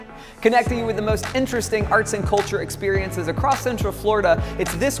Connecting you with the most interesting arts and culture experiences across Central Florida.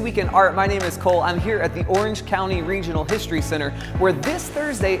 It's This Week in Art. My name is Cole. I'm here at the Orange County Regional History Center, where this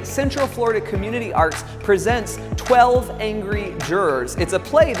Thursday, Central Florida Community Arts presents 12 Angry Jurors. It's a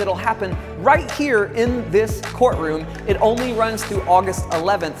play that'll happen right here in this courtroom. It only runs through August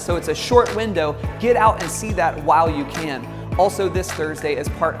 11th, so it's a short window. Get out and see that while you can. Also this Thursday, as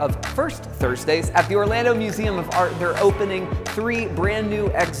part of First Thursdays, at the Orlando Museum of Art, they're opening 3 brand new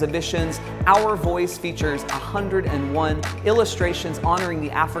exhibitions. Our Voice features 101 illustrations honoring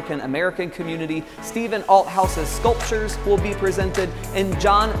the African American community. Stephen Althouse's sculptures will be presented, and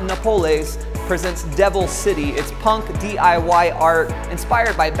John Napoles presents Devil City. It's punk DIY art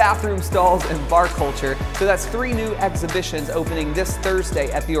inspired by bathroom stalls and bar culture. So that's 3 new exhibitions opening this Thursday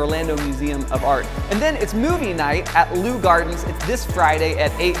at the Orlando Museum of Art. And then it's movie night at Lou Gardens. It's this Friday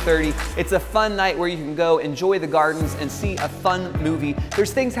at 8:30. It's a fun night where you can go enjoy the gardens and see a fun movie.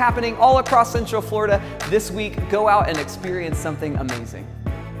 There's things happening all across Central Florida this week. Go out and experience something amazing.